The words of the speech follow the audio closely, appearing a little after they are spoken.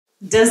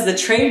Does the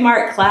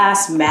trademark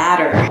class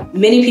matter?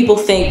 Many people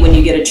think when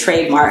you get a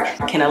trademark,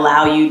 it can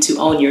allow you to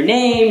own your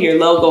name, your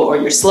logo, or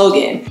your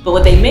slogan. But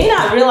what they may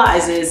not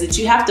realize is that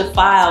you have to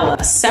file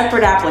a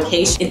separate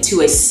application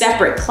into a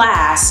separate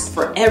class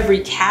for every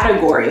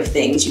category of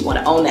things you want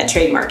to own that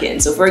trademark in.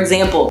 So for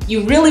example,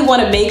 you really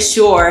want to make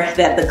sure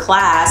that the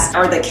class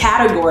or the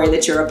category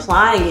that you're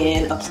applying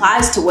in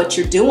applies to what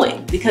you're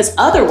doing. Because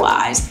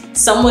otherwise,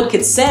 someone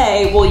could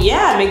say, well,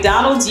 yeah,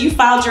 McDonald's, you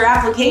filed your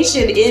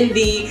application in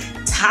the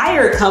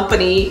tire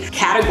company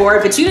category,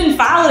 but you didn't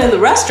file it in the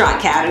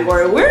restaurant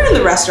category. We're in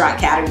the restaurant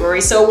category,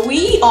 so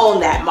we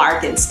own that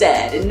mark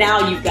instead. And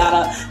now you've got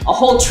a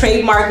whole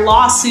trademark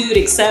lawsuit,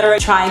 etc.,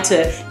 trying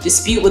to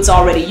dispute what's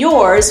already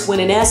yours, when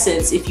in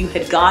essence, if you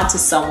had gone to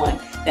someone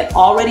that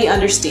already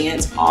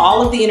understands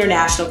all of the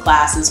international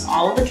classes,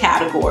 all of the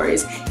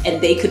categories,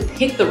 and they could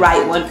pick the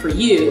right one for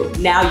you,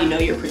 now you know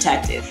you're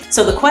protected.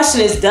 So the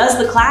question is, does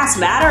the class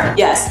matter?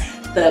 Yes,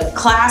 the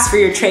class for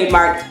your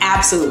trademark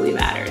absolutely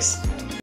matters.